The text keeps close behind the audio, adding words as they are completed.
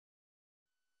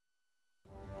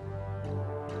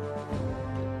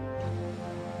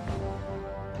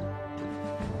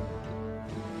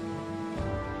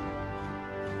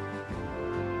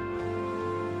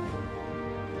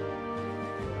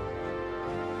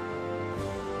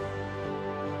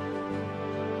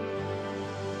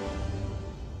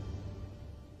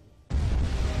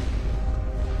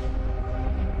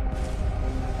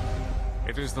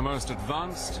It is the most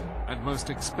advanced and most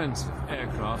expensive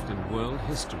aircraft in world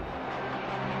history.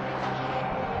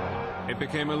 It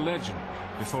became a legend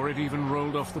before it even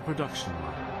rolled off the production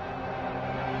line.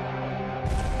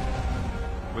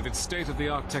 With its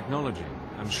state-of-the-art technology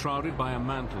and shrouded by a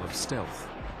mantle of stealth,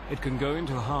 it can go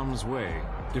into harm's way,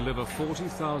 deliver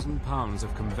 40,000 pounds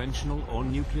of conventional or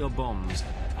nuclear bombs,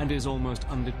 and is almost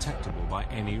undetectable by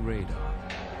any radar.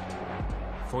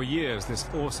 For years, this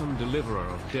awesome deliverer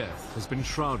of death has been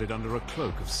shrouded under a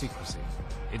cloak of secrecy.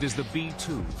 It is the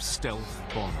B-2 stealth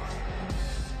bomber.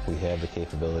 We have the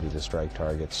capability to strike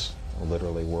targets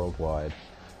literally worldwide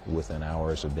within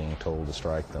hours of being told to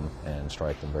strike them, and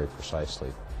strike them very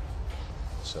precisely.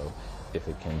 So if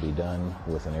it can be done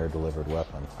with an air-delivered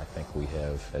weapon, I think we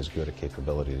have as good a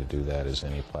capability to do that as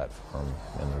any platform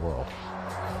in the world.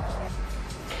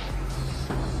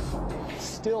 It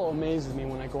still amazes me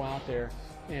when I go out there,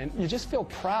 and you just feel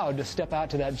proud to step out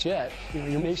to that jet. You know,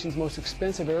 your nation's most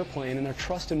expensive airplane, and they're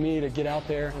trusting me to get out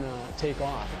there and take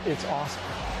off. It's awesome.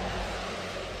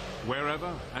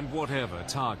 Wherever and whatever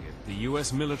target the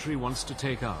U.S. military wants to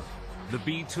take out, the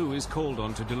B-2 is called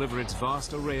on to deliver its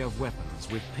vast array of weapons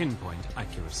with pinpoint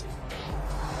accuracy.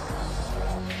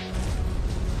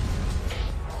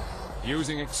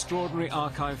 Using extraordinary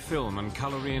archive film and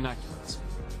color reenactments,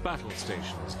 Battle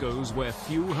Stations goes where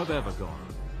few have ever gone,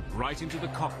 right into the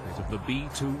cockpit of the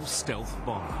B-2 stealth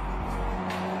bomber.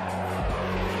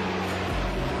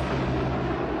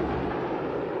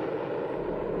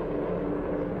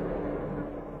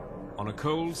 On a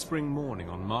cold spring morning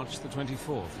on March the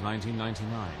 24th,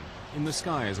 1999, in the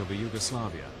skies over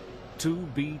Yugoslavia, two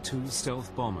B-2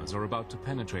 stealth bombers are about to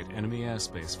penetrate enemy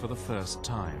airspace for the first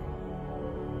time.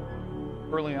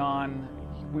 Early on,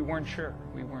 we weren't sure.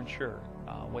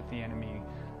 What the enemy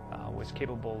was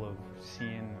capable of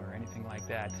seeing or anything like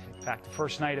that. In fact, the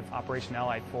first night of Operation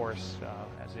Allied Force,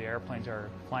 as the airplanes are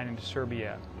flying into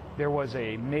Serbia, there was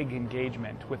a MiG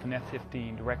engagement with an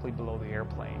F-15 directly below the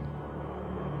airplane.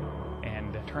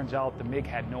 And it turns out the MiG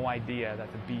had no idea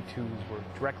that the B-2s were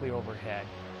directly overhead.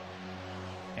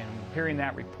 And hearing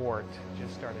that report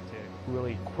just started to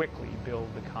really quickly build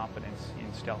the confidence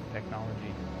in stealth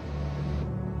technology.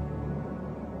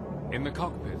 In the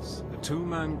cockpits, the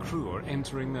two-man crew are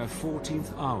entering their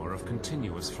 14th hour of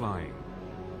continuous flying.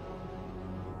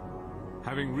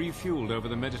 Having refueled over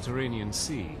the Mediterranean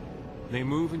Sea, they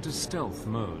move into stealth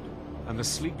mode, and the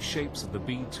sleek shapes of the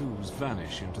B-2s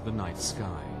vanish into the night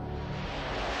sky.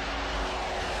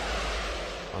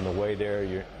 On the way there,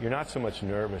 you're not so much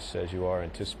nervous as you are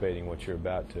anticipating what you're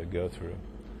about to go through,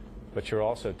 but you're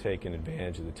also taking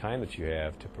advantage of the time that you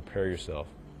have to prepare yourself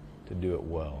to do it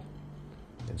well.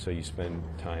 And so you spend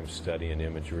time studying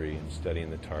imagery and studying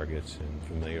the targets and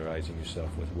familiarizing yourself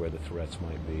with where the threats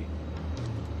might be.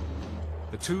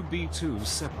 The two B-2s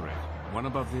separate, one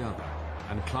above the other,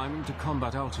 and climbing to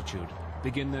combat altitude,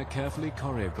 begin their carefully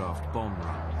choreographed bomb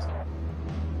runs.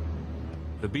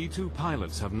 The B-2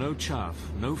 pilots have no chaff,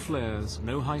 no flares,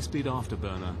 no high-speed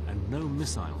afterburner, and no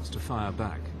missiles to fire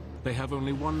back. They have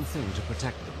only one thing to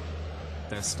protect them: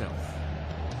 their stealth.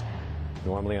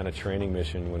 Normally on a training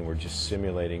mission, when we're just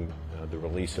simulating the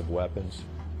release of weapons,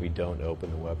 we don't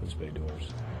open the weapons bay doors.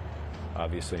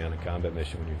 Obviously on a combat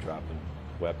mission, when you're dropping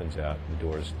weapons out, the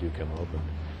doors do come open.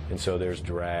 And so there's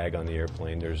drag on the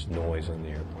airplane, there's noise on the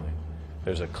airplane.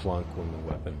 There's a clunk when the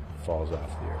weapon falls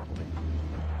off the airplane.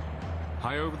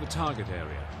 High over the target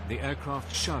area, the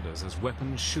aircraft shudders as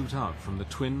weapons shoot out from the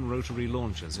twin rotary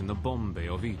launchers in the bomb bay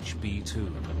of each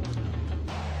B-2.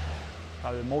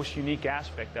 The most unique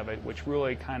aspect of it, which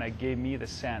really kind of gave me the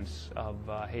sense of,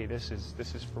 hey, this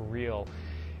is for real,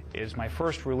 is my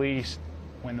first release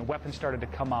when the weapons started to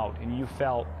come out and you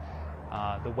felt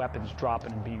the weapons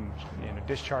dropping and being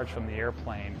discharged from the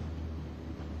airplane.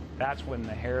 That's when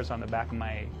the hairs on the back of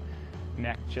my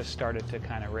neck just started to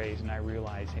kind of raise, and I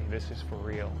realized, hey, this is for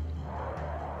real.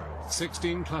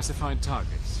 16 classified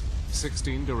targets,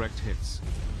 16 direct hits.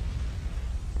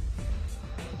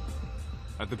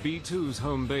 At the B-2's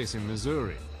home base in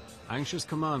Missouri, anxious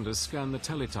commanders scan the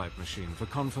teletype machine for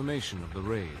confirmation of the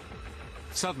raid.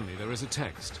 Suddenly there is a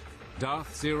text: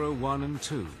 Darth 0, 1 and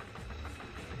 2.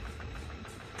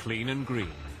 Clean and green.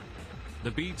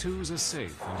 The B-2s are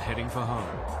safe and heading for home.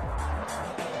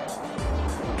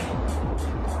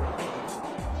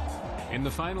 In the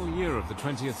final year of the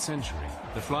 20th century,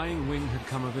 the flying wing had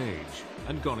come of age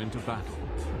and gone into battle.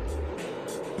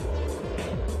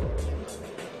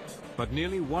 But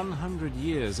nearly 100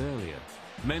 years earlier,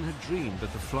 men had dreamed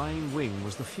that the flying wing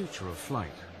was the future of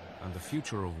flight and the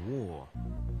future of war.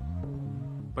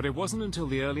 But it wasn't until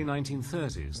the early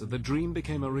 1930s that the dream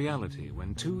became a reality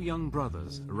when two young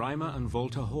brothers, Reimer and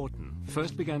Walter Horten,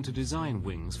 first began to design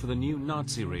wings for the new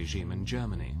Nazi regime in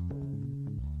Germany.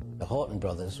 The Horten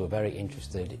brothers were very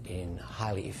interested in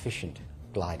highly efficient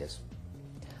gliders.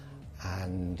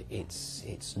 And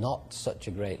it's not such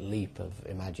a great leap of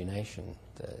imagination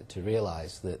to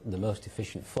realize that the most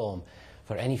efficient form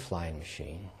for any flying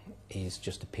machine is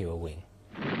just a pure wing.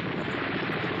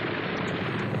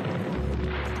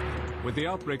 With the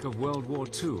outbreak of World War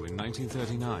II in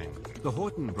 1939, the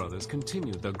Horten brothers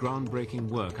continued their groundbreaking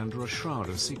work under a shroud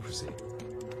of secrecy.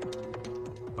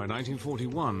 By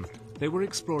 1941, they were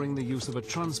exploring the use of a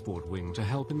transport wing to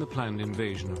help in the planned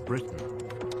invasion of Britain.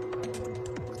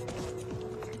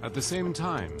 At the same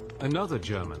time, another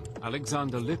German,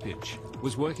 Alexander Lippisch,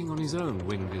 was working on his own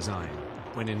wing design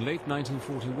when in late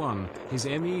 1941 his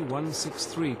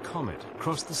Me-163 Comet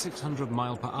crossed the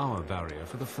 600-mile-per-hour barrier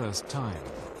for the first time.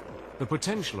 The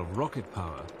potential of rocket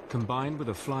power, combined with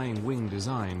a flying wing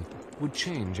design, would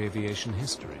change aviation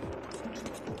history.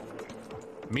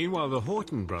 Meanwhile, the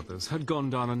Horten brothers had gone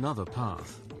down another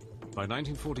path. By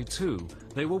 1942,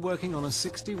 they were working on a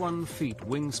 61-feet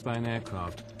wingspan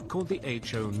aircraft called the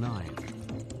HO-9.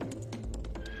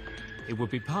 It would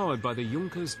be powered by the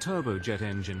Junkers turbojet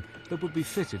engine that would be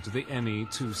fitted to the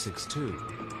Me-262.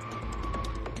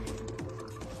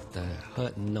 The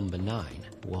Horten number 9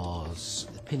 was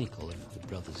the pinnacle of the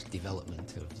brothers'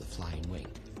 development of the flying wing.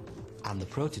 And the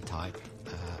prototype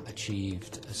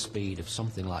achieved a speed of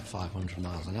something like 500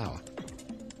 miles an hour.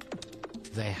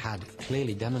 They had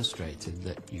clearly demonstrated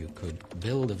that you could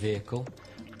build a vehicle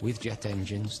with jet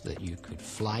engines, that you could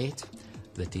fly it,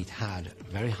 that it had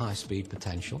very high speed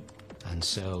potential, and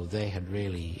so they had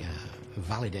really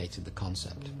validated the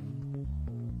concept.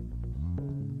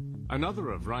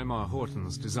 Another of Reimer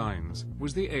Horten's designs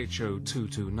was the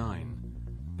HO-229.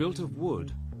 Built of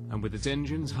wood, and with its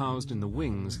engines housed in the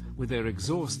wings, with their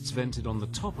exhausts vented on the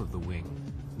top of the wing,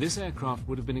 this aircraft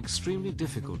would have been extremely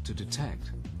difficult to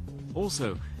detect.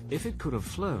 Also, if it could have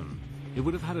flown, it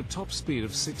would have had a top speed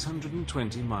of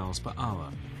 620 miles per hour,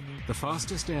 the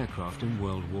fastest aircraft in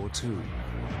World War II.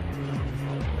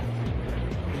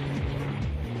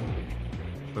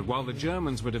 But while the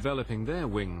Germans were developing their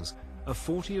wings, a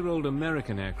 40-year-old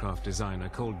American aircraft designer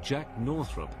called Jack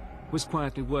Northrop was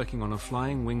quietly working on a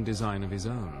flying wing design of his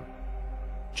own.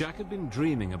 Jack had been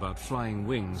dreaming about flying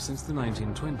wings since the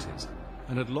 1920s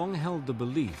and had long held the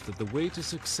belief that the way to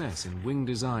success in wing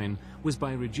design was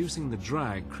by reducing the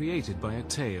drag created by a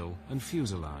tail and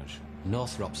fuselage.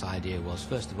 Northrop's idea was,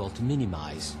 first of all, to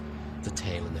minimize the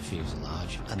tail and the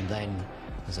fuselage, and then,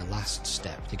 as a last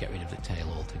step, to get rid of the tail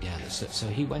altogether. So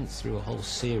he went through a whole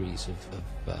series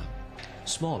of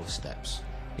smaller steps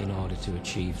in order to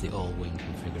achieve the all-wing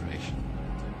configuration.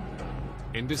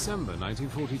 In December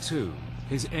 1942,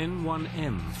 his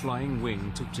N1M flying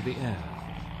wing took to the air,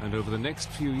 and over the next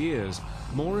few years,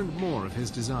 more and more of his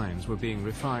designs were being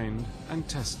refined and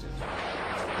tested.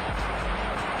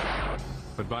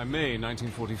 But by May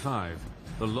 1945,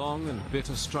 the long and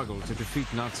bitter struggle to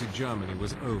defeat Nazi Germany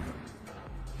was over.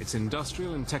 Its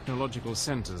industrial and technological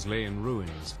centers lay in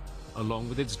ruins, along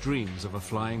with its dreams of a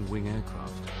flying wing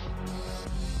aircraft.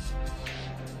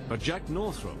 But Jack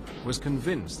Northrop was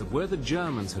convinced that where the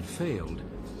Germans had failed,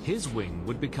 his wing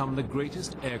would become the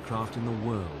greatest aircraft in the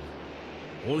world.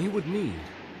 All he would need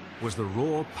was the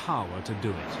raw power to do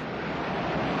it.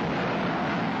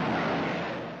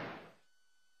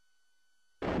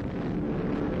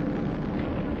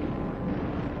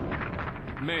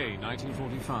 May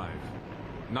 1945.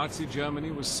 Nazi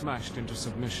Germany was smashed into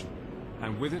submission,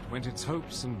 and with it went its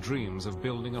hopes and dreams of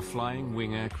building a flying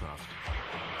wing aircraft.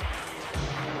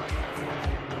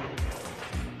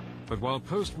 But while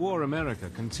post-war America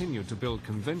continued to build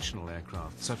conventional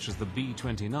aircraft such as the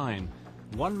B-29,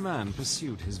 one man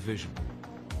pursued his vision.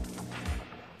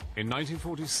 In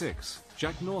 1946,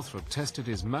 Jack Northrop tested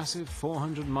his massive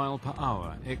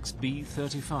 400-mile-per-hour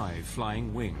XB-35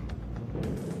 flying wing.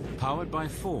 Powered by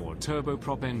 4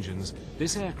 turboprop engines,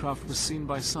 this aircraft was seen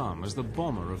by some as the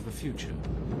bomber of the future.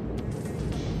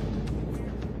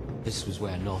 This was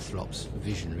where Northrop's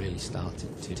vision really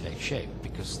started to take shape,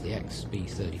 because the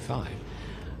XB-35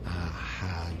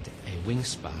 had a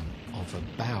wingspan of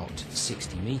about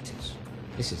 60 meters.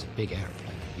 This is a big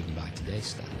airplane, even by today's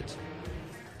standards.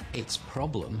 Its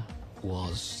problem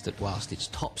was that whilst its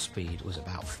top speed was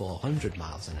about 400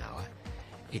 miles an hour,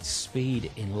 its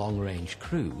speed in long-range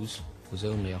cruise was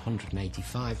only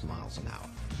 185 miles an hour.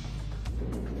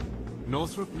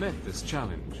 Northrop met this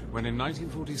challenge when in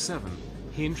 1947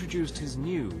 he introduced his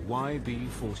new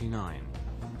YB-49.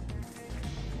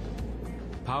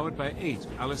 Powered by 8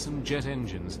 Allison jet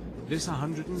engines, this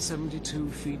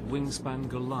 172-feet wingspan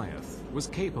Goliath was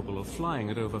capable of flying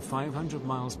at over 500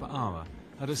 miles per hour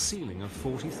at a ceiling of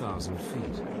 40,000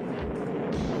 feet.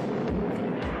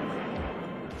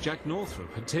 Jack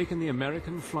Northrop had taken the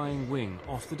American flying wing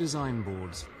off the design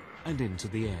boards and into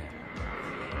the air.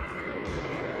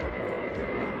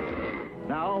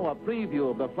 Now, a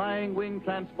preview of the flying wing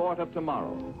transport of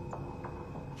tomorrow.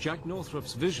 Jack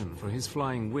Northrop's vision for his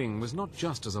flying wing was not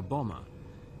just as a bomber.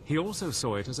 He also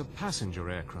saw it as a passenger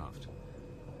aircraft.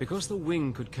 Because the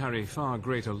wing could carry far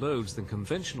greater loads than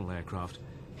conventional aircraft,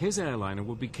 his airliner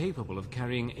would be capable of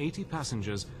carrying 80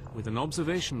 passengers with an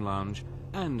observation lounge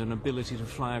and an ability to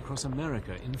fly across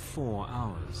America in 4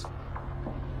 hours.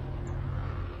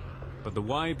 But the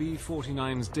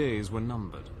YB-49's days were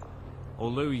numbered.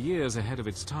 Although years ahead of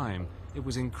its time, it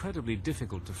was incredibly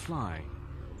difficult to fly,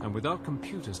 and without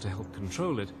computers to help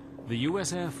control it, the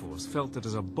US Air Force felt that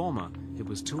as a bomber, it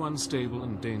was too unstable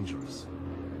and dangerous.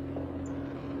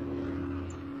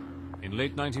 In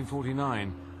late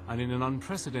 1949, and in an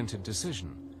unprecedented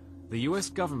decision, the US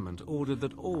government ordered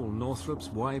that all Northrop's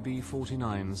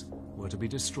YB-49s were to be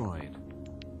destroyed.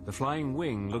 The flying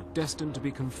wing looked destined to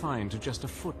be confined to just a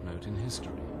footnote in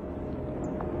history.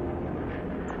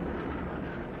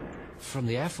 From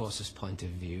the Air Force's point of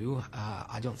view,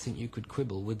 I don't think you could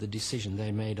quibble with the decision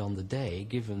they made on the day,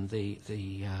 given the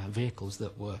vehicles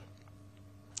that were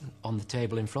on the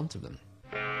table in front of them.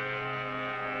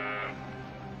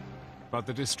 But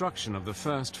the destruction of the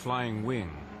first flying wing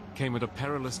came at a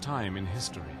perilous time in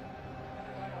history.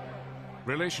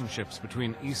 Relationships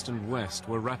between East and West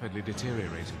were rapidly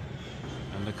deteriorating,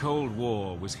 and the Cold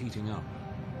War was heating up.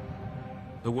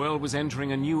 The world was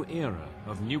entering a new era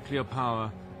of nuclear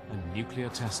power and nuclear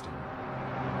testing.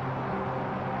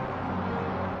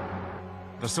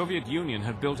 The Soviet Union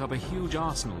had built up a huge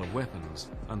arsenal of weapons,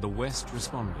 and the West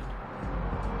responded.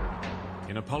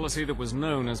 In a policy that was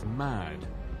known as MAD,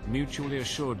 mutually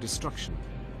assured destruction,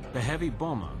 the heavy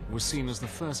bomber was seen as the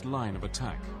first line of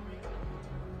attack.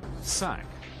 SAC,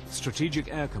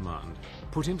 Strategic Air Command,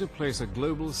 put into place a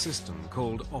global system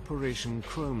called Operation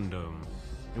Chrome Dome,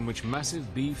 in which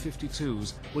massive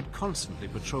B-52s would constantly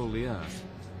patrol the Earth,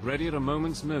 ready at a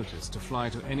moment's notice to fly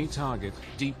to any target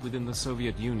deep within the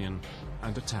Soviet Union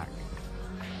and attack.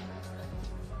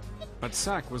 But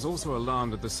SAC was also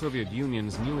alarmed at the Soviet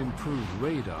Union's new improved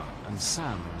radar and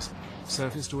SAMs,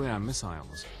 surface-to-air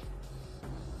missiles.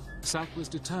 SAC was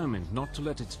determined not to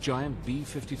let its giant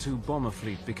B-52 bomber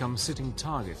fleet become sitting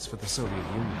targets for the Soviet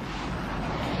Union.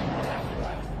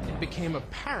 It became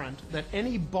apparent that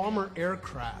any bomber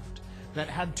aircraft that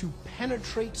had to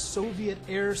penetrate Soviet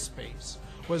airspace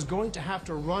was going to have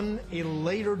to run a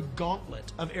layered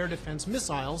gauntlet of air defense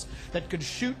missiles that could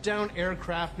shoot down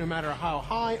aircraft no matter how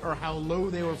high or how low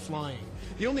they were flying.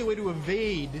 The only way to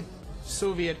evade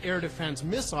Soviet air defense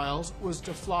missiles was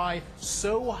to fly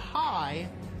so high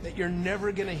that you're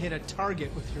never going to hit a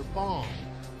target with your bomb.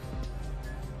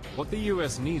 What the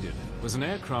US needed was an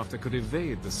aircraft that could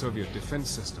evade the Soviet defense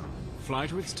system, fly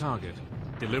to its target,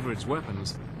 deliver its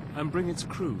weapons, and bring its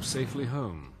crew safely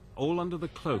home, all under the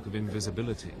cloak of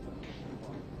invisibility.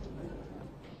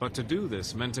 But to do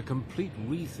this meant a complete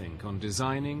rethink on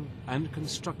designing and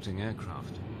constructing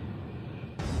aircraft.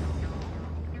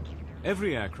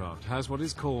 Every aircraft has what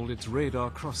is called its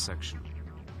radar cross-section.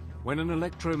 When an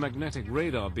electromagnetic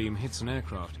radar beam hits an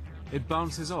aircraft, it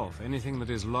bounces off anything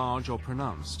that is large or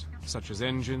pronounced, such as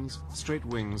engines, straight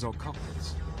wings, or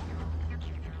cockpits.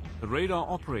 The radar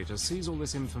operator sees all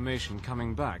this information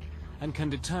coming back and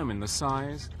can determine the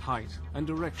size, height, and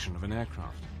direction of an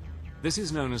aircraft. This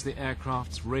is known as the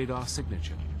aircraft's radar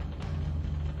signature.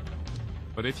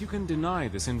 But if you can deny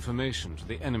this information to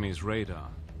the enemy's radar,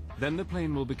 then the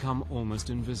plane will become almost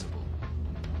invisible.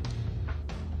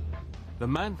 The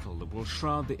mantle that will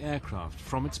shroud the aircraft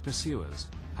from its pursuers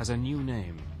has a new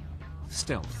name: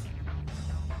 stealth.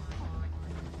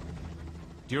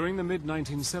 During the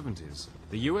mid-1970s,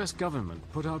 the US government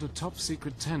put out a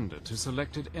top-secret tender to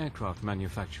selected aircraft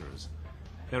manufacturers.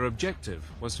 Their objective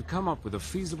was to come up with a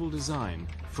feasible design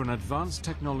for an advanced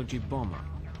technology bomber,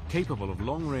 capable of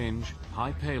long range,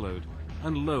 high payload,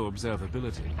 and low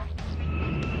observability.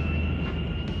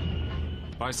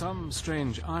 By some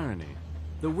strange irony,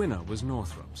 the winner was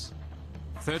Northrop's.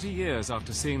 30 years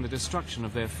after seeing the destruction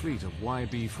of their fleet of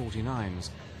YB-49s,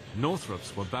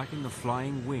 Northrop's were back in the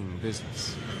flying wing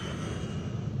business.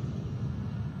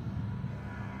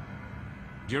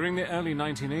 During the early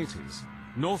 1980s,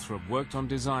 Northrop worked on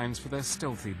designs for their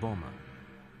stealthy bomber.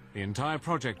 The entire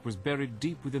project was buried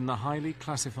deep within the highly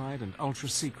classified and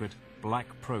ultra-secret Black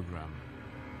program.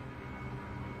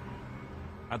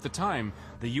 At the time,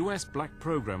 the US black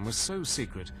program was so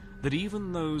secret that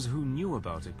even those who knew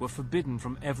about it were forbidden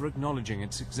from ever acknowledging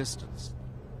its existence.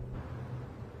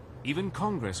 Even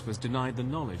Congress was denied the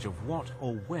knowledge of what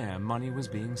or where money was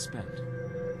being spent.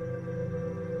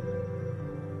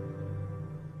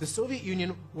 The Soviet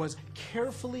Union was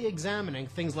carefully examining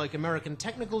things like American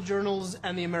technical journals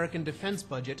and the American defense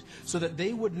budget so that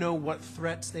they would know what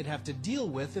threats they'd have to deal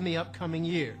with in the upcoming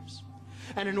years.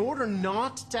 And in order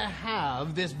not to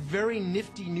have this very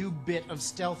nifty new bit of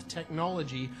stealth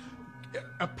technology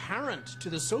apparent to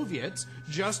the Soviets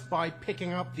just by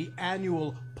picking up the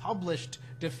annual published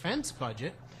defense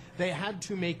budget, they had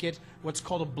to make it what's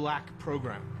called a black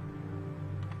program.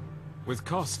 With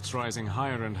costs rising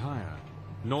higher and higher,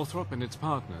 Northrop and its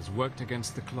partners worked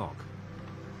against the clock.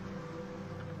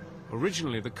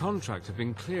 Originally, the contract had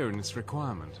been clear in its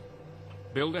requirement: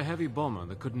 build a heavy bomber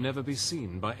that could never be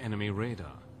seen by enemy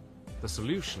radar. The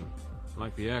solution,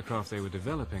 like the aircraft they were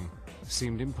developing,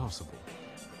 seemed impossible.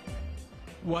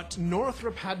 What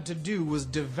Northrop had to do was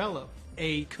develop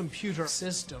a computer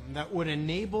system that would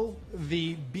enable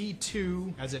the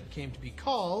B-2, as it came to be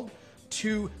called,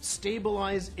 to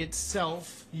stabilize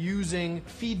itself using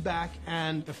feedback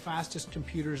and the fastest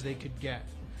computers they could get.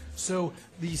 So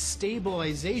the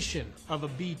stabilization of a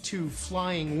B-2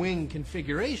 flying wing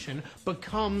configuration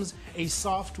becomes a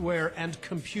software and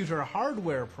computer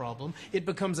hardware problem. It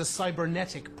becomes a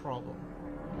cybernetic problem.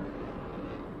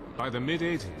 By the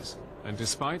mid-80s, and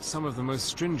despite some of the most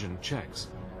stringent checks,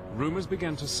 rumors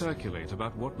began to circulate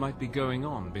about what might be going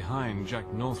on behind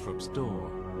Jack Northrop's door.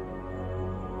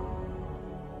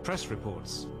 Press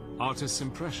reports, artists'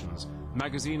 impressions,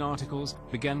 magazine articles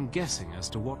began guessing as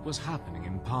to what was happening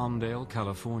in Palmdale,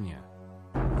 California.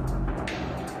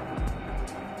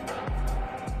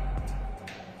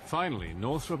 Finally,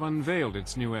 Northrop unveiled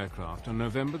its new aircraft on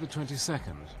November the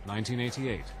 22nd,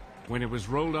 1988, when it was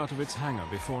rolled out of its hangar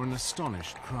before an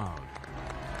astonished crowd.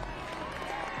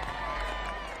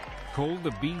 Called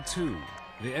the B-2,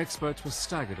 the experts were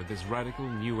staggered at this radical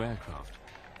new aircraft.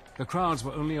 The crowds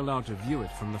were only allowed to view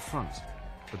it from the front,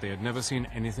 but they had never seen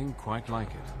anything quite like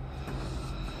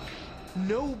it.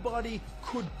 Nobody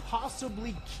could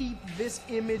possibly keep this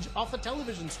image off a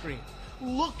television screen.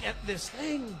 Look at this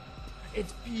thing.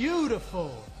 It's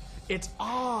beautiful. It's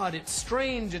odd, it's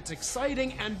strange, it's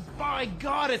exciting, and by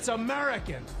God, it's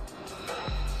American.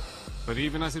 But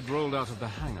even as it rolled out of the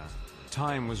hangar,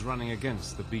 time was running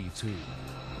against the B-2.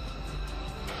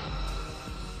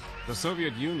 The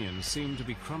Soviet Union seemed to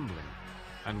be crumbling,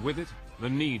 and with it, the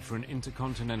need for an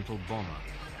intercontinental bomber.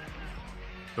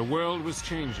 The world was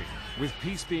changing, with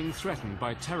peace being threatened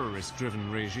by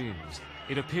terrorist-driven regimes.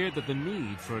 It appeared that the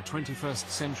need for a 21st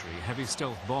century heavy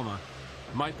stealth bomber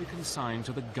might be consigned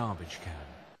to the garbage can.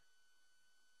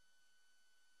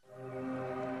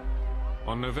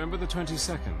 On November the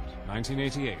 22nd,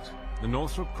 1988, the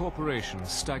Northrop Corporation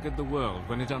staggered the world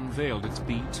when it unveiled its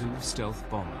B-2 stealth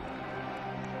bomber.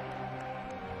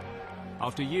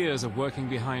 After years of working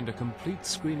behind a complete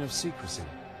screen of secrecy,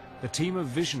 the team of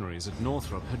visionaries at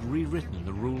Northrop had rewritten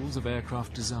the rules of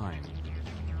aircraft design.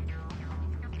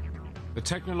 The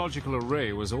technological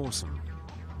array was awesome.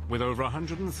 With over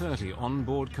 130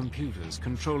 onboard computers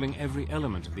controlling every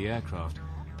element of the aircraft,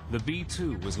 the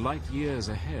B-2 was light years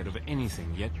ahead of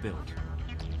anything yet built.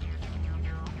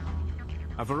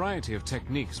 A variety of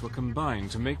techniques were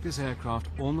combined to make this aircraft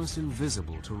almost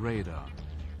invisible to radar.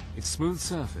 Its smooth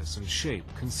surface and shape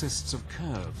consists of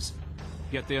curves,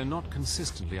 yet they are not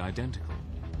consistently identical.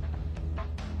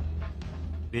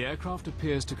 The aircraft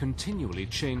appears to continually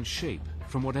change shape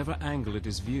from whatever angle it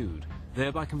is viewed,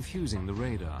 thereby confusing the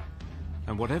radar.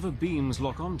 And whatever beams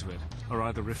lock onto it are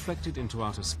either reflected into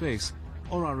outer space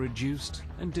or are reduced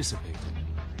and dissipated.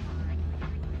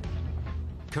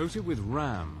 Coated with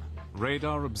RAM,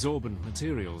 radar-absorbent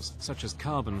materials such as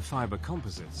carbon fiber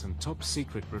composites and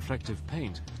top-secret reflective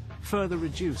paint further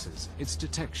reduces its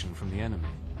detection from the enemy.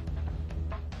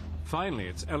 Finally,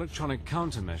 its electronic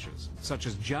countermeasures, such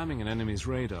as jamming an enemy's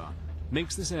radar,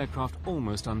 makes this aircraft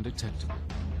almost undetectable.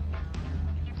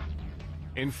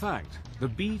 In fact, the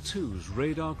B-2's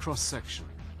radar cross-section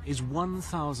is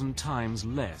 1,000 times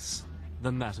less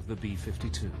than that of the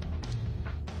B-52.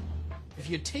 If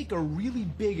you take a really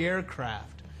big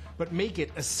aircraft, but make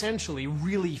it essentially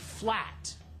really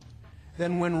flat,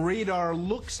 then when radar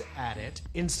looks at it,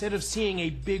 instead of seeing a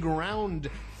big round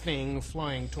thing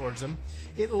flying towards them,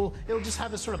 it'll just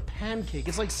have a sort of pancake.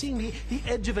 It's like seeing the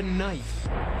edge of a knife.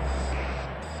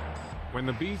 When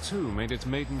the B-2 made its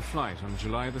maiden flight on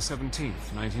July the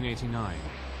 17th, 1989,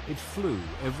 it flew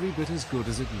every bit as good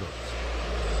as it looked.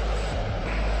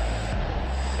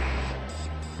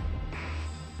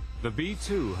 The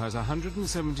B-2 has a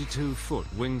 172-foot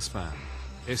wingspan,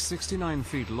 is 69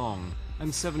 feet long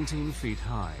and 17 feet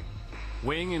high.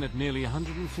 Weighing in at nearly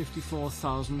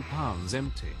 154,000 pounds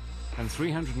empty and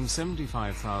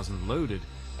 375,000 loaded,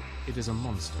 it is a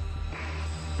monster.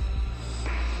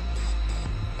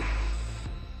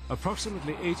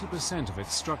 Approximately 80% of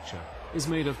its structure is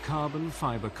made of carbon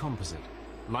fiber composite,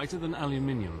 lighter than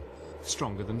aluminium,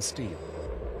 stronger than steel.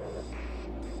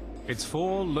 Its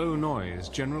 4 low-noise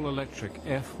General Electric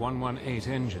F118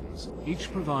 engines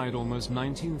each provide almost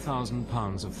 19,000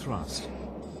 pounds of thrust.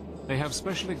 They have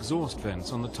special exhaust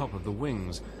vents on the top of the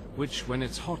wings, which, when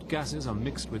its hot gases are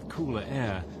mixed with cooler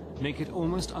air, make it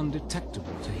almost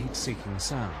undetectable to heat-seeking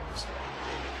sounds.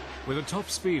 With a top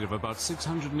speed of about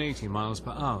 680 miles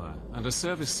per hour and a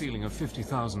service ceiling of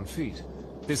 50,000 feet,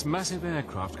 this massive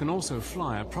aircraft can also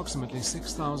fly approximately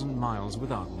 6,000 miles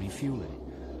without refueling.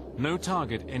 No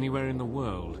target anywhere in the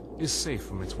world is safe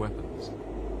from its weapons.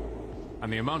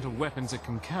 And the amount of weapons it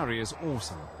can carry is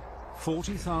awesome.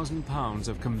 40,000 pounds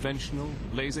of conventional,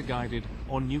 laser-guided,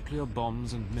 or nuclear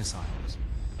bombs and missiles.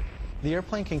 The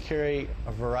airplane can carry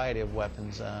a variety of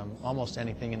weapons, almost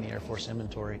anything in the Air Force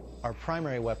inventory. Our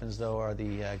primary weapons, though, are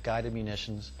the guided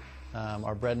munitions.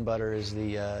 Our bread and butter is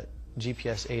the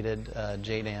GPS-aided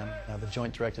JDAM, the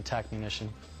Joint Direct Attack Munition.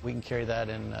 We can carry that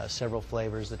in several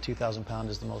flavors. The 2,000 pound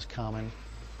is the most common.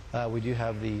 We do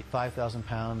have the 5,000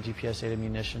 pound GPS-aided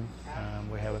munition.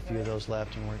 We have a few of those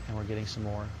left, and we're getting some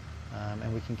more.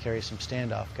 And we can carry some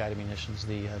standoff guided munitions,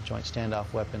 the Joint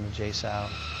Standoff Weapon, the JSOW.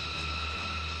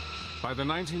 By the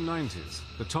 1990s,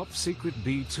 the top-secret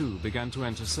B-2 began to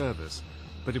enter service,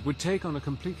 but it would take on a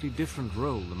completely different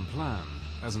role than planned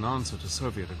as an answer to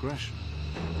Soviet aggression.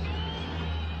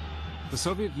 The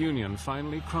Soviet Union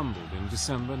finally crumbled in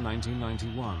December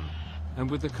 1991, and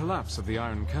with the collapse of the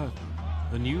Iron Curtain,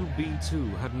 the new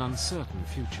B-2 had an uncertain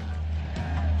future.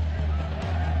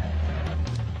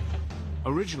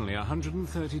 Originally,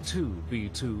 132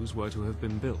 B-2s were to have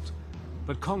been built,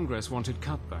 but Congress wanted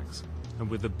cutbacks, and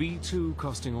with the B-2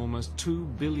 costing almost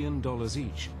 $2 billion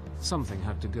each, something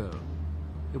had to go.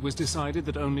 It was decided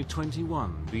that only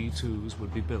 21 B-2s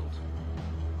would be built.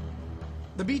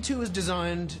 The B-2 is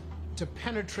designed to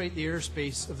penetrate the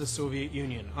airspace of the Soviet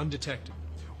Union undetected.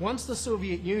 Once the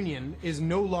Soviet Union is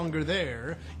no longer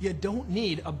there, you don't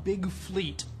need a big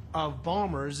fleet of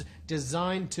bombers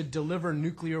designed to deliver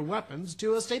nuclear weapons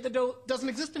to a state that doesn't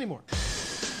exist anymore.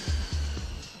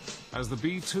 As the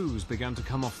B-2s began to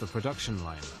come off the production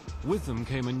line, with them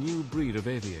came a new breed of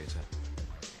aviator.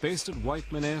 Based at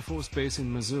Whiteman Air Force Base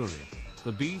in Missouri,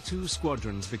 the B-2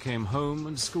 squadrons became home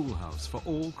and schoolhouse for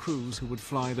all crews who would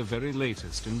fly the very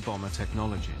latest in bomber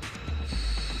technology.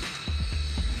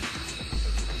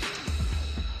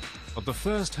 But the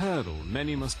first hurdle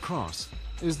many must cross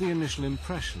is the initial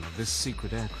impression of this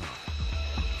secret aircraft.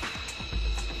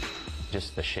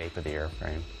 Just the shape of the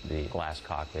airframe, the glass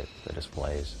cockpit, the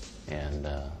displays, and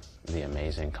the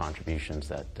amazing contributions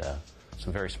that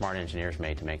some very smart engineers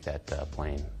made to make that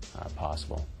plane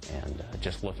possible. And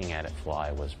just looking at it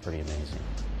fly was pretty amazing.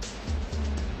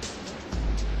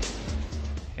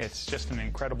 It's just an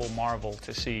incredible marvel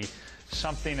to see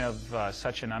something of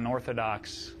such an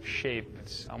unorthodox shape.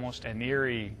 It's almost an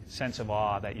eerie sense of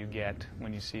awe that you get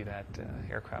when you see that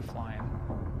aircraft flying.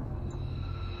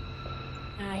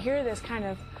 And I hear this kind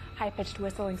of high-pitched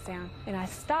whistling sound, and I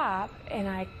stop, and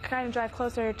I kind of drive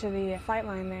closer to the flight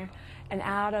line there, and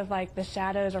out of like the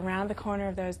shadows around the corner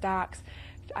of those docks,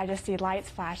 I just see lights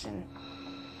flashing.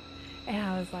 And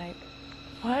I was like,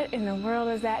 what in the world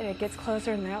is that? And it gets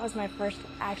closer, and that was my first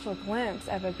actual glimpse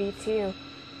of a B-2.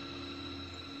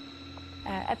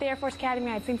 At the Air Force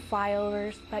Academy, I'd seen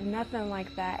flyovers, but nothing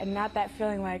like that, and not that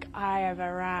feeling like I have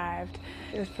arrived.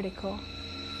 It was pretty cool.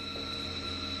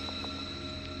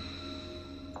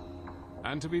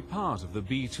 And to be part of the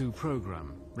B-2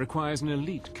 program requires an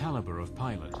elite caliber of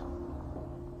pilot.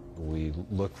 We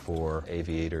look for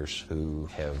aviators who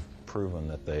have proven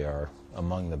that they are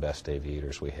among the best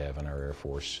aviators we have in our Air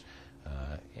Force.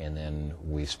 And then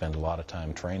we spend a lot of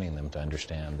time training them to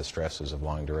understand the stresses of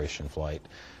long-duration flight,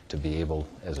 to be able,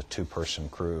 as a two-person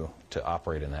crew, to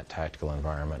operate in that tactical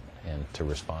environment and to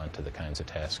respond to the kinds of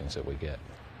taskings that we get.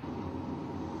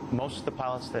 Most of the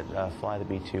pilots that fly the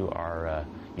B-2 are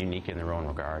unique in their own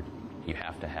regard. You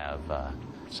have to have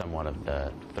somewhat of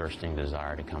the thirsting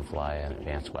desire to come fly an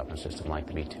advanced weapon system like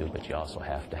the B-2, but you also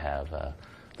have to have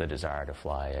the desire to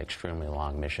fly extremely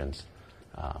long missions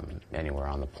anywhere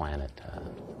on the planet.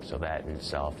 So that in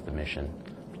itself, the mission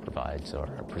provides or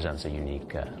presents a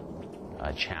unique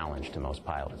challenge to most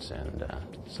pilots, and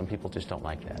some people just don't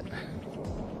like that.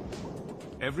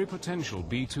 Every potential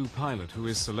B-2 pilot who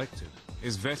is selected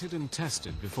is vetted and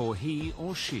tested before he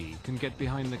or she can get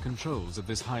behind the controls of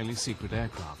this highly secret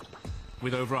aircraft.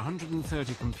 With over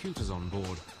 130 computers on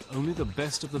board, only the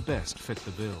best of the best fit the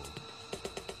bill.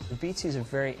 The B-2 is a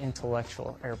very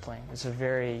intellectual airplane. It's a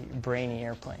very brainy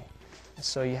airplane.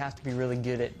 So you have to be really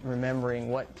good at remembering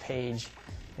what page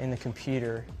in the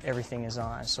computer everything is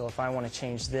on. So if I want to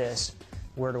change this,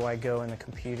 where do I go in the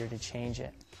computer to change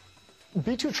it?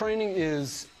 B-2 training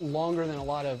is longer than a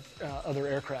lot of other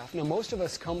aircraft. Now, most of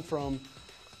us come from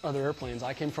other airplanes.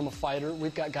 I came from a fighter.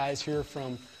 We've got guys here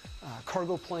from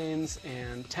cargo planes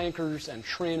and tankers and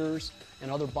trainers and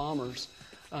other bombers.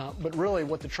 But really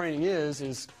what the training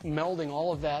is melding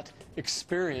all of that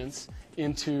experience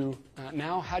into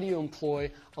now how do you employ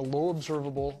a low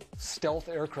observable stealth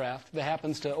aircraft that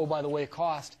happens to, oh, by the way,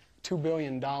 cost $2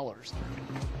 billion.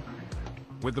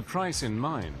 With the price in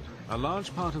mind, a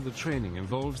large part of the training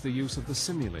involves the use of the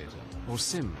simulator, or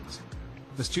sims.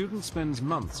 The student spends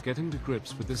months getting to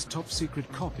grips with this top-secret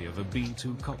copy of a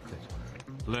B-2 cockpit,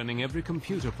 learning every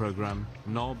computer program,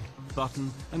 knob,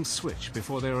 button, and switch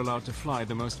before they're allowed to fly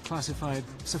the most classified,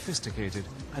 sophisticated,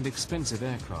 and expensive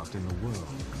aircraft in the world.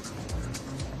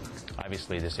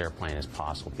 Obviously, this airplane is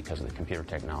possible because of the computer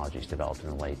technologies developed in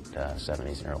the late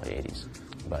 70s and early 80s.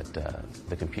 But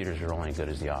the computers are only as good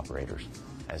as the operators.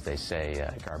 As they say,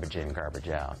 garbage in, garbage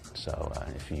out. So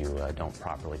if you don't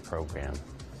properly program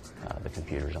the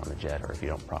computers on the jet, or if you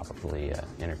don't properly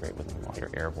integrate with them while you're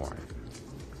airborne,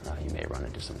 you may run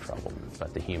into some trouble.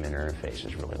 But the human interface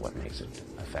is really what makes it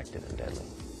effective and deadly.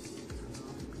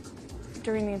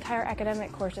 During the entire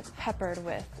academic course, it's peppered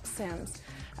with sims.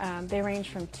 They range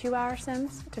from 2-hour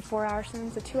sims to 4-hour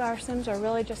sims. The 2-hour sims are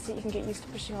really just so you can get used to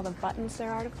pushing all the buttons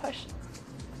there are to push.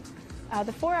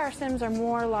 The 4-hour sims are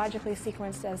more logically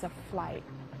sequenced as a flight,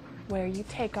 where you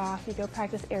take off, you go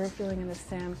practice air refueling in the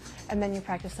sim, and then you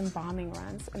practice some bombing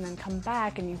runs, and then come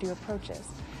back and you do approaches.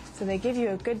 So they give you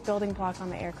a good building block on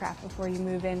the aircraft before you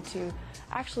move into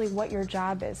actually what your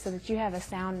job is, so that you have a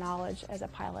sound knowledge as a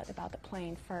pilot about the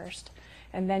plane first,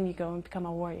 and then you go and become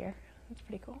a warrior. It's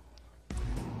pretty cool.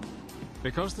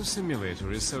 Because the simulator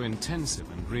is so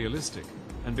intensive and realistic,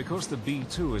 and because the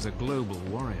B-2 is a global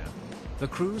warrior, the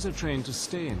crews are trained to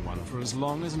stay in one for as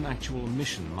long as an actual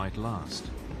mission might last.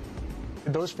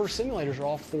 Those first simulators are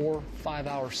all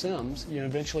 4-5-hour sims. You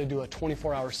eventually do a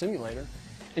 24-hour simulator,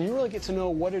 and you really get to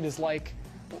know what it is like,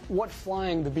 what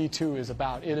flying the B-2 is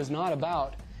about. It is not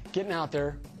about getting out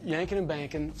there, yanking and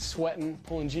banking, sweating,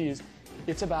 pulling G's.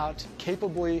 It's about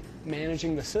capably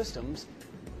managing the systems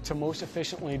to most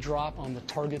efficiently drop on the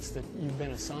targets that you've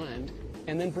been assigned,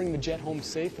 and then bring the jet home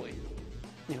safely.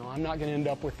 You know, I'm not going to end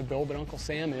up with the bill, but Uncle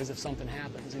Sam is if something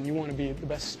happens, and you want to be the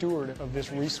best steward of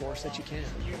this resource that you can.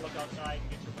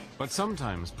 But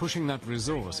sometimes pushing that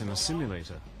resource in a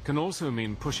simulator can also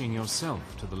mean pushing yourself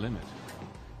to the limit.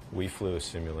 We flew a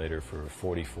simulator for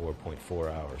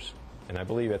 44.4 hours, and I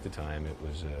believe at the time it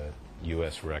was a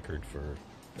U.S. record for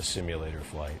a simulator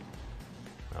flight.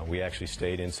 We actually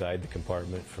stayed inside the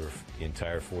compartment for the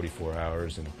entire 44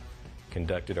 hours and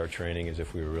conducted our training as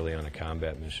if we were really on a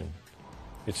combat mission.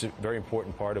 It's a very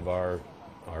important part of our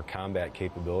combat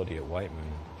capability at Whiteman,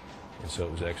 and so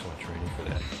it was excellent training for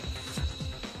that.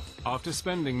 After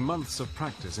spending months of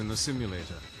practice in the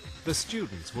simulator, the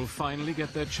students will finally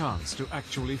get their chance to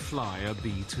actually fly a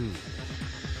B-2.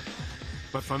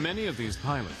 But for many of these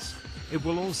pilots, it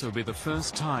will also be the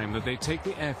first time that they take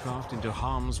the aircraft into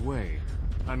harm's way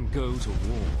and go to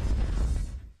war.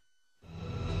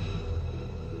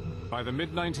 By the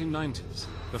mid-1990s,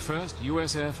 the first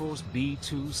U.S. Air Force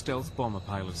B-2 stealth bomber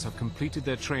pilots have completed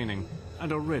their training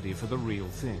and are ready for the real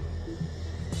thing.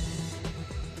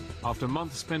 After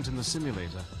months spent in the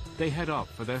simulator, they head up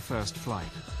for their first flight.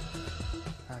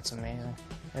 That's amazing.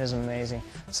 It is amazing.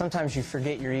 Sometimes you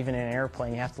forget you're even in an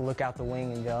airplane. You have to look out the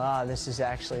wing and go, this is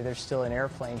actually, there's still an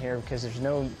airplane here, because there's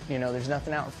no, there's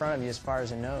nothing out in front of you as far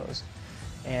as a nose.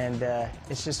 And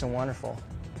it's just a wonderful,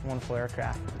 wonderful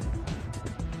aircraft.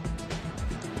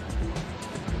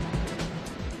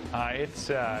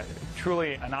 It's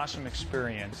truly an awesome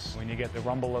experience when you get the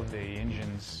rumble of the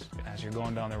engines as you're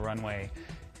going down the runway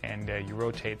and you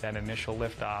rotate that initial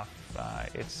liftoff.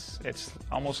 It's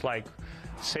almost like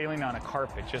sailing on a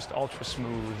carpet, just ultra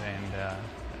smooth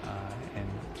and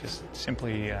just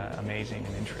simply amazing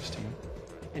and interesting.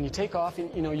 And you take off,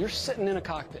 and you're sitting in a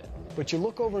cockpit, but you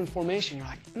look over in formation, you're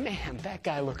like, man, that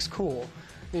guy looks cool.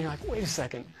 And you're like, wait a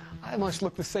second, I must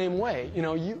look the same way.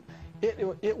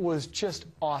 It was just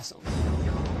awesome.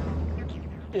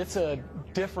 It's a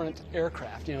different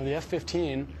aircraft. The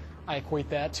F-15, I equate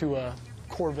that to a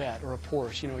Corvette or a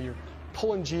Porsche. You're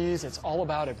pulling G's. It's all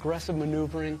about aggressive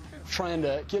maneuvering, trying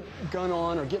to get gun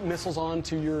on or get missiles on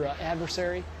to your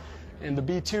adversary. And the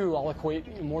B-2 I'll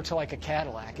equate more to like a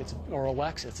Cadillac or a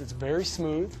Lexus. It's very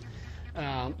smooth,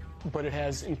 but it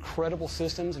has incredible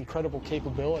systems, incredible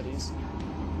capabilities.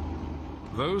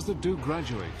 Those that do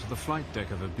graduate to the flight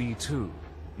deck of a B-2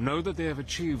 know that they have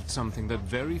achieved something that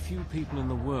very few people in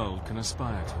the world can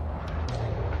aspire to.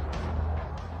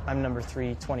 I'm number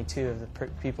 322 of the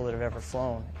people that have ever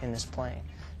flown in this plane,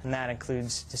 and that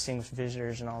includes distinguished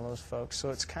visitors and all those folks.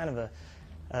 So it's kind of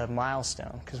a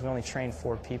milestone, because we only train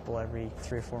 4 people every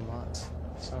 3 or 4 months.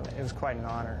 So it was quite an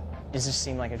honor. It just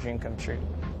seemed like a dream come true.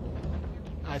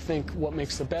 I think what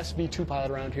makes the best B-2 pilot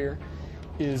around here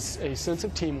is a sense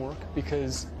of teamwork,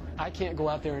 because I can't go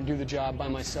out there and do the job by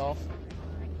myself.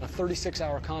 A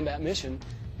 36-hour combat mission,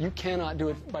 you cannot do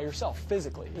it by yourself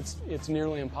physically. It's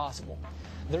nearly impossible.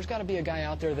 There's got to be a guy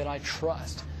out there that I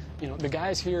trust. You know, the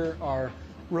guys here are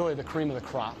really the cream of the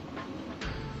crop.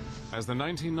 As the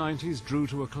 1990s drew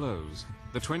to a close,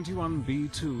 the 21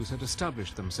 B-2s had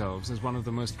established themselves as one of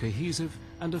the most cohesive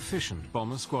and efficient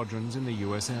bomber squadrons in the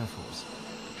U.S. Air Force.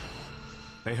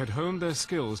 They had honed their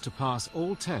skills to pass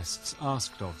all tests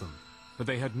asked of them, but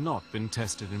they had not been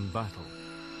tested in battle.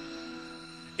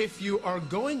 If you are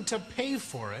going to pay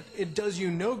for it, it does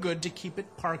you no good to keep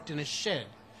it parked in a shed.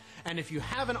 And if you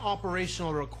have an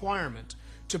operational requirement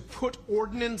to put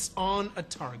ordnance on a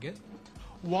target,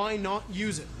 why not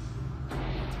use it?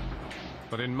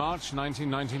 But in March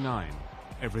 1999,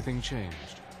 everything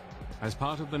changed. As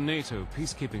part of the NATO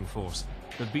peacekeeping force,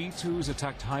 the B-2s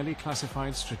attacked highly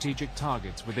classified strategic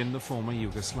targets within the former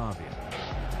Yugoslavia.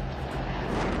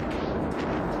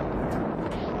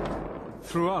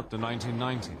 Throughout the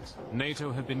 1990s,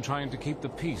 NATO had been trying to keep the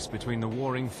peace between the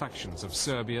warring factions of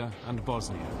Serbia and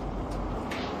Bosnia.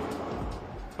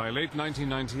 By late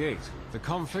 1998, the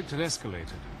conflict had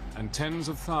escalated, and tens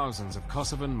of thousands of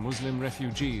Kosovan Muslim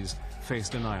refugees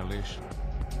faced annihilation.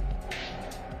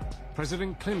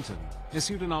 President Clinton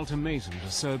issued an ultimatum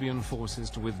to Serbian forces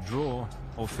to withdraw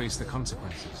or face the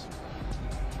consequences.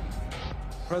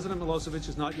 President Milosevic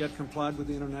has not yet complied with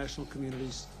the international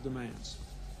community's demands.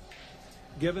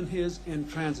 Given his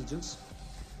intransigence,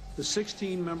 the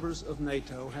 16 members of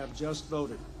NATO have just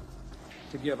voted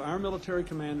to give our military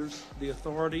commanders the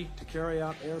authority to carry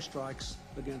out airstrikes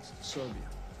against Serbia.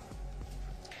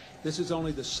 This is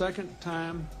only the second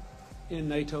time in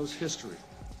NATO's history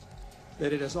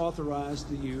that it has authorized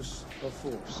the use of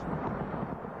force.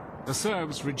 The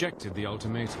Serbs rejected the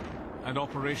ultimatum, and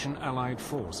Operation Allied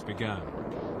Force began.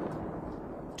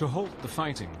 To halt the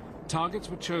fighting, targets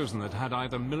were chosen that had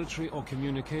either military or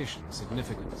communication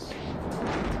significance.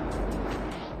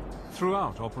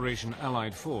 Throughout Operation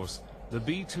Allied Force, the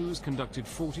B-2s conducted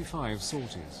 45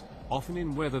 sorties, often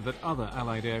in weather that other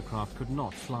Allied aircraft could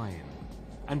not fly in,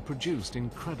 and produced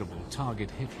incredible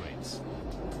target hit rates.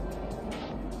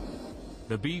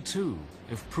 The B-2,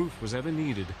 if proof was ever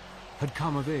needed, had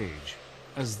come of age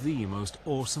as the most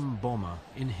awesome bomber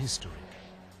in history.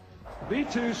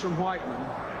 B-2s from Whiteman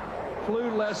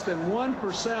flew less than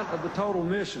 1% of the total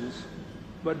missions,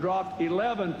 but dropped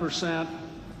 11%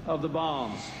 of the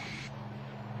bombs.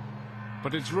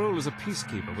 But its role as a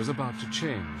peacekeeper was about to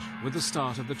change with the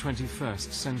start of the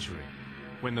 21st century,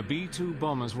 when the B-2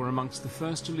 bombers were amongst the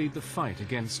first to lead the fight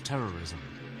against terrorism.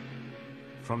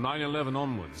 From 9/11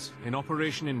 onwards, in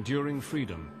Operation Enduring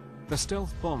Freedom, the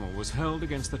stealth bomber was hurled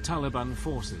against the Taliban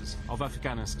forces of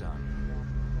Afghanistan.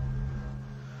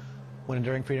 When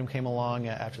Enduring Freedom came along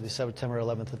after the September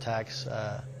 11th attacks,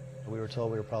 we were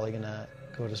told we were probably going to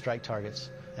go to strike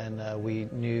targets, and we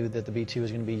knew that the B-2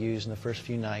 was going to be used in the first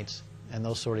few nights, and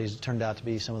those sorties turned out to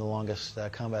be some of the longest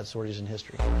combat sorties in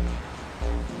history.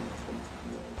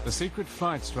 The secret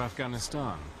flights to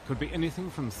Afghanistan could be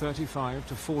anything from 35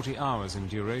 to 40 hours in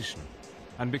duration,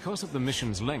 and because of the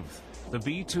mission's length, the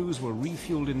B-2s were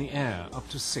refueled in the air up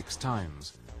to 6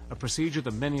 times, a procedure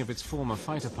that many of its former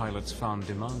fighter pilots found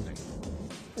demanding.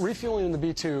 Refueling in the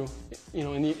B-2, you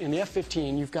know, in the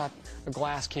F-15, you've got a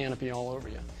glass canopy all over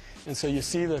you. And so you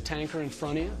see the tanker in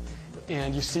front of you,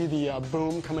 and you see the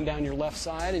boom coming down your left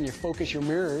side, and you focus your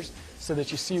mirrors so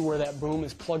that you see where that boom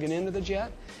is plugging into the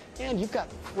jet. And you've got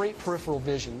great peripheral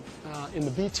vision. In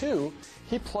the B-2,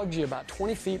 he plugs you about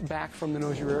 20 feet back from the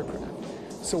nose of your aircraft.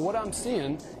 So what I'm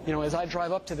seeing, you know, as I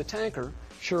drive up to the tanker,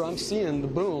 sure, I'm seeing the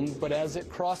boom, but as it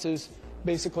crosses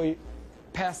basically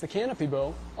past the canopy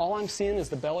bow, all I'm seeing is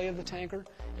the belly of the tanker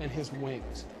and his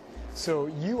wings. So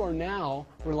you are now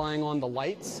relying on the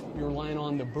lights, you're relying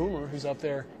on the boomer who's up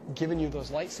there giving you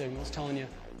those light signals, telling you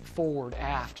forward,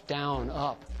 aft, down,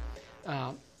 up.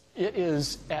 It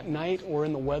is, at night or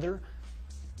in the weather,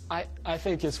 I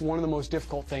think it's one of the most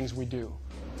difficult things we do.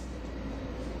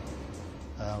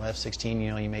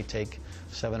 F-16, you may take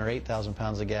 7,000 or 8,000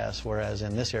 pounds of gas, whereas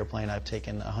in this airplane I've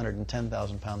taken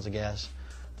 110,000 pounds of gas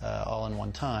all in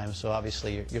one time, so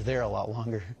obviously you're there a lot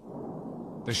longer.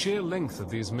 The sheer length of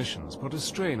these missions put a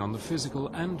strain on the physical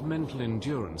and mental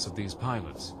endurance of these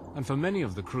pilots, and for many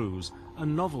of the crews, a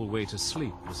novel way to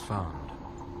sleep was found.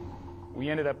 We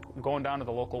ended up going down to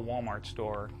the local Walmart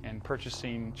store and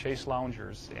purchasing Chase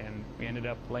loungers, and we ended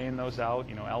up laying those out,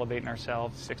 elevating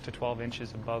ourselves 6 to 12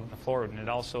 inches above the floor, and it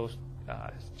also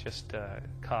just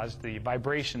caused the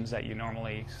vibrations that you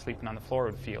normally sleeping on the floor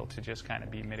would feel to just kind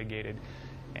of be mitigated,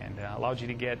 and allowed you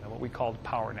to get what we called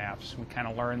power naps. We kind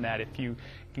of learned that if you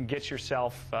can get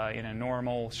yourself in a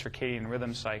normal circadian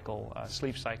rhythm cycle,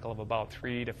 sleep cycle of about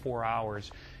 3 to 4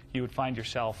 hours, you would find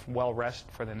yourself well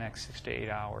rested for the next 6 to 8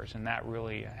 hours, and that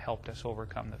really helped us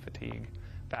overcome the fatigue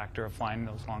factor of flying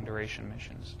those long-duration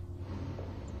missions.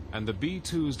 And the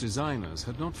B-2's designers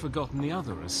had not forgotten the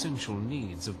other essential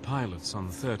needs of pilots on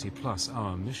 30-plus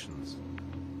hour missions.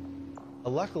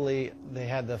 Luckily, they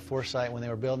had the foresight when they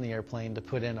were building the airplane to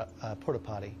put in a porta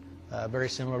potty, very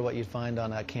similar to what you'd find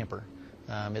on a camper.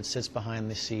 It sits behind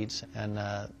the seats, and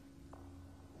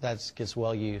that gets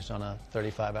well used on a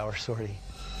 35-hour sortie.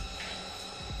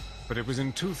 But it was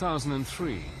in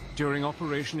 2003, during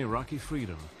Operation Iraqi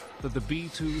Freedom, that the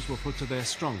B-2s were put to their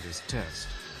strongest test.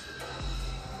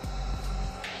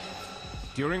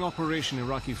 During Operation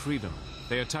Iraqi Freedom,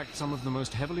 they attacked some of the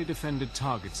most heavily defended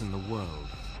targets in the world.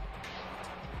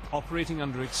 Operating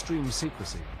under extreme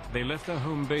secrecy, they left their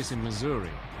home base in Missouri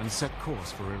and set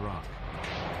course for Iraq.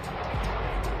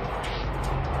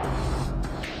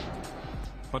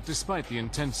 But despite the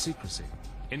intense secrecy,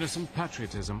 innocent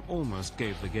patriotism almost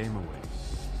gave the game away.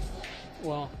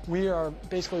 Well, we are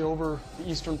basically over the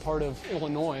eastern part of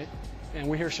Illinois, and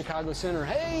we hear Chicago Center,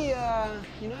 "Hey,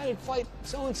 United Flight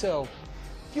so-and-so,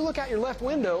 if you look out your left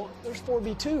window, there's 4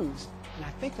 B-2s, and I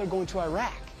think they're going to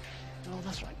Iraq." And all of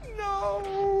us are like,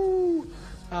 no!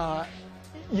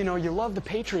 You love the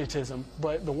patriotism,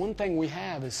 but the one thing we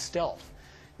have is stealth.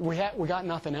 We got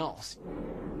nothing else.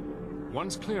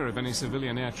 Once clear of any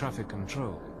civilian air traffic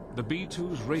control, the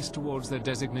B-2s raced towards their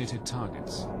designated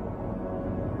targets.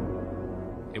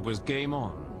 It was game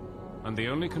on, and the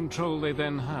only control they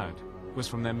then had was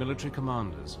from their military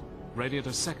commanders, ready at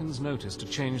a second's notice to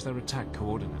change their attack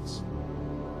coordinates.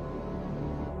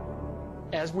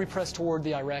 As we press toward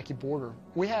the Iraqi border,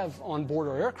 we have on board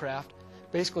our aircraft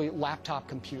basically laptop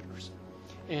computers.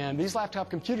 And these laptop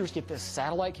computers get this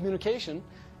satellite communication,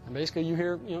 and basically you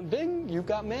hear, ding, you've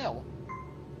got mail.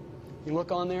 You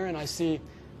look on there and I see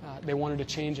they wanted to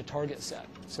change a target set.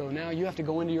 So now you have to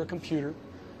go into your computer,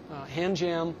 hand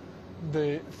jam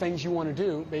the things you want to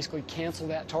do, basically cancel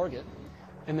that target.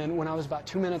 And then when I was about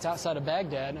 2 minutes outside of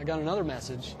Baghdad, I got another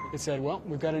message. It said, well,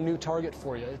 we've got a new target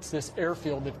for you. It's this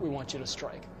airfield that we want you to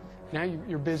strike. Now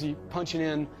you're busy punching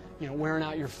in, wearing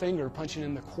out your finger, punching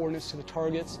in the coordinates to the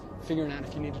targets, figuring out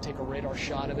if you need to take a radar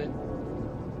shot of it.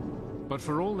 But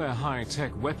for all their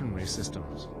high-tech weaponry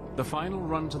systems, the final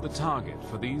run to the target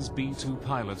for these B-2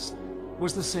 pilots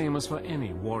was the same as for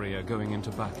any warrior going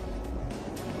into battle.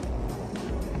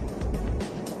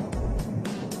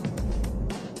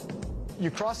 You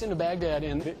cross into Baghdad,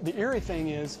 and the eerie thing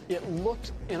is, it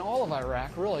looked, in all of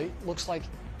Iraq, really, looks like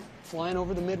flying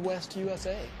over the Midwest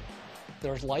USA.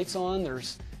 There's lights on,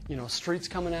 there's, streets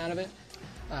coming out of it.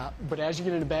 But as you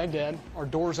get into Baghdad, our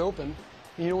doors open.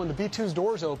 And when the B-2's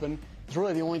doors open, it's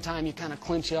really the only time you kind of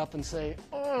clinch up and say,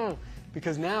 oh,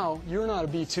 because now you're not a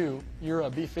B-2, you're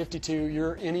a B-52,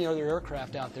 you're any other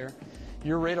aircraft out there.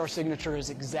 Your radar signature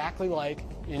is exactly like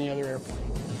any other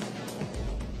airplane.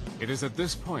 It is at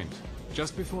this point,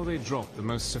 just before they drop the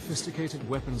most sophisticated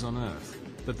weapons on Earth,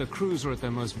 that the crews are at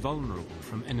their most vulnerable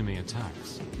from enemy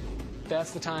attacks.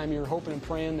 That's the time you're hoping and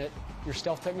praying that your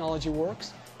stealth technology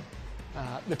works.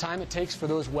 The time it takes for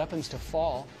those weapons to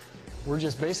fall, we're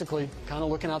just basically kind of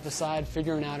looking out the side,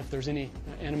 figuring out if there's any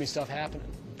enemy stuff happening.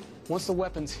 Once the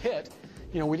weapons hit,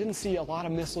 we didn't see a lot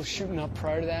of missiles shooting up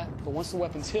prior to that, but once the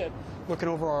weapons hit, looking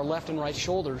over our left and right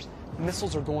shoulders,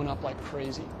 missiles are going up like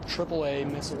crazy, AAA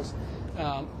missiles.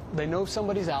 They know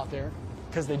somebody's out there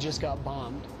because they just got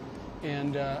bombed,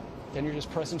 and then you're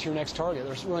just pressing to your next target.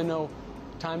 There's really no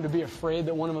time to be afraid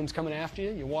that one of them's coming after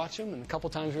you. You watch them, and a couple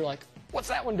times you're like, what's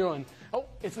that one doing? Oh,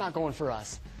 it's not going for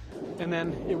us. And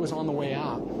then it was on the way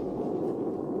out.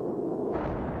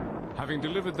 Having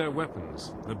delivered their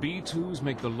weapons, the B-2s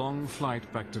make the long flight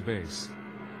back to base.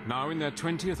 Now in their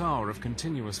 20th hour of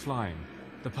continuous flying,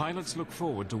 the pilots look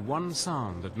forward to one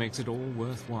sound that makes it all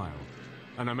worthwhile: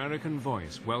 an American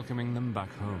voice welcoming them back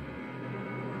home.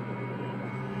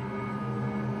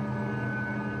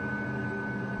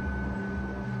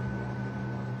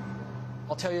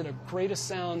 I'll tell you the greatest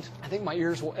sound I think my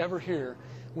ears will ever hear.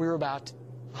 We were about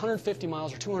 150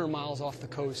 miles or 200 miles off the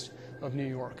coast of New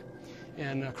York.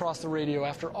 And across the radio,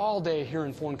 after all day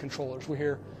hearing foreign controllers, we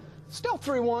hear, "Stealth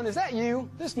 3-1, is that you?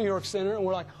 This New York Center." And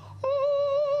we're like,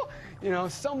 "Oh!" You know,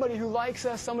 somebody who likes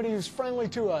us, somebody who's friendly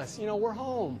to us. You know, we're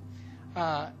home.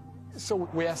 So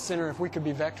we asked Center if we could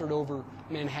be vectored over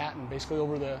Manhattan, basically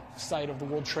over the site of the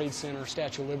World Trade Center,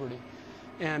 Statue of Liberty.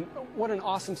 And what an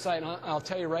awesome sight. And I'll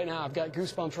tell you right now, I've got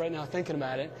goosebumps right now thinking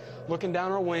about it. Looking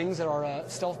down our wings at our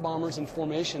stealth bombers in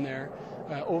formation there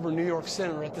over New York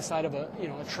Center at the site of a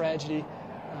tragedy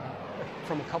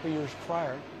from a couple years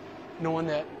prior, knowing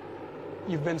that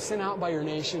you've been sent out by your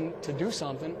nation to do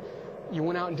something. You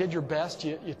went out and did your best.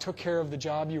 You took care of the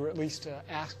job you were at least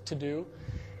asked to do.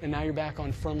 And now you're back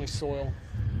on friendly soil.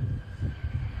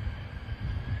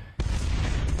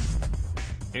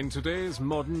 In today's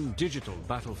modern digital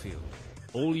battlefield,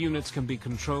 all units can be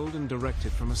controlled and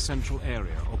directed from a central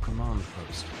area or command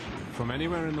post. From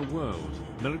anywhere in the world,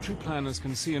 military planners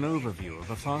can see an overview of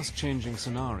a fast-changing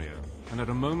scenario, and at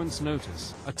a moment's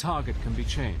notice, a target can be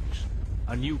changed.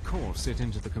 A new course set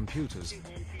into the computers,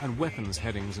 and weapons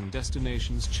headings and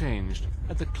destinations changed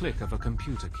at the click of a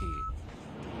computer key.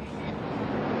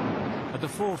 At the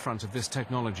forefront of this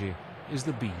technology is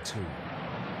the B-2.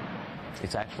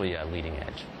 It's actually a leading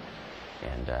edge,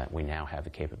 and we now have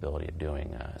the capability of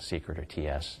doing secret or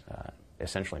TS,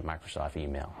 essentially Microsoft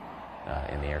email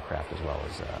in the aircraft, as well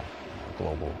as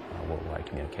global worldwide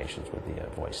communications with the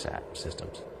voice SAT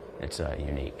systems. It's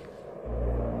unique.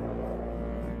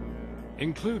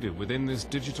 Included within this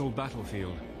digital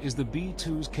battlefield is the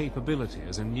B-2's capability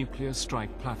as a nuclear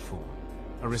strike platform,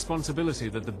 a responsibility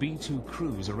that the B-2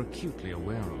 crews are acutely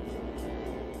aware of.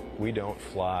 We don't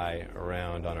fly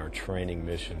around on our training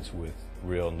missions with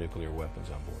real nuclear weapons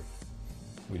on board.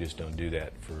 We just don't do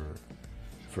that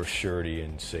for surety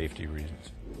and safety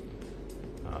reasons.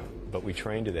 But we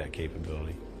train to that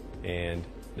capability, and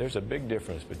there's a big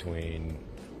difference between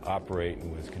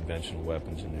operating with conventional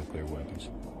weapons and nuclear weapons.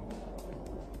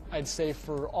 I'd say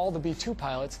for all the B-2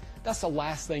 pilots, that's the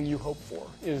last thing you hope for,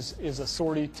 is a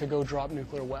sortie to go drop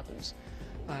nuclear weapons.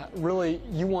 Really,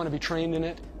 you want to be trained in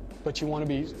it, but you want to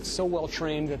be so well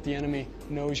trained that the enemy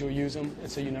knows you'll use them,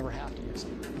 and so you never have to use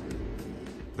them.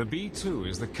 The B-2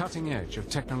 is the cutting edge of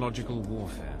technological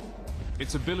warfare.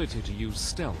 Its ability to use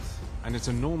stealth and its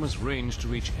enormous range to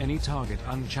reach any target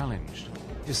unchallenged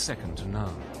is second to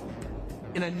none.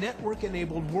 In a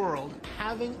network-enabled world,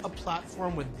 having a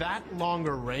platform with that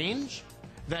longer range,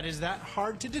 that is that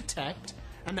hard to detect,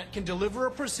 and that can deliver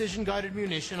a precision-guided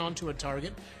munition onto a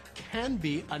target, can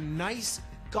be a nice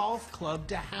golf club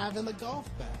to have in the golf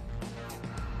bag.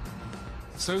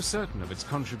 So certain of its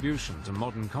contribution to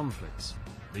modern conflicts,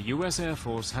 the US Air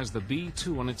Force has the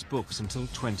B-2 on its books until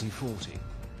 2040.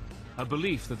 A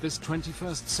belief that this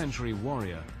 21st century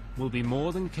warrior will be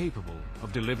more than capable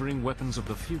of delivering weapons of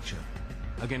the future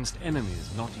against enemies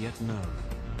not yet known.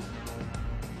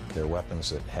 There are weapons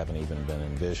that haven't even been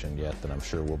envisioned yet that I'm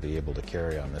sure we'll be able to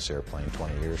carry on this airplane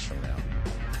 20 years from now.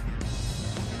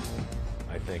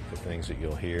 I think the things that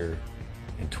you'll hear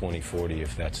in 2040,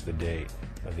 if that's the date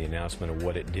of the announcement of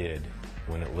what it did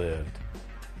when it lived,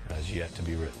 has yet to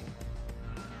be written.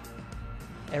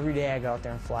 Every day I go out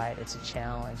there and fly it, it's a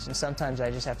challenge. And sometimes I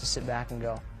just have to sit back and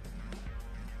go,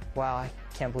 wow, I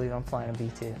can't believe I'm flying a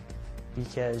B-2.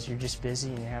 Because you're just busy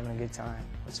and you're having a good time.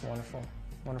 It's a wonderful,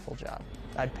 wonderful job.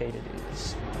 I'd pay to do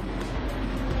this.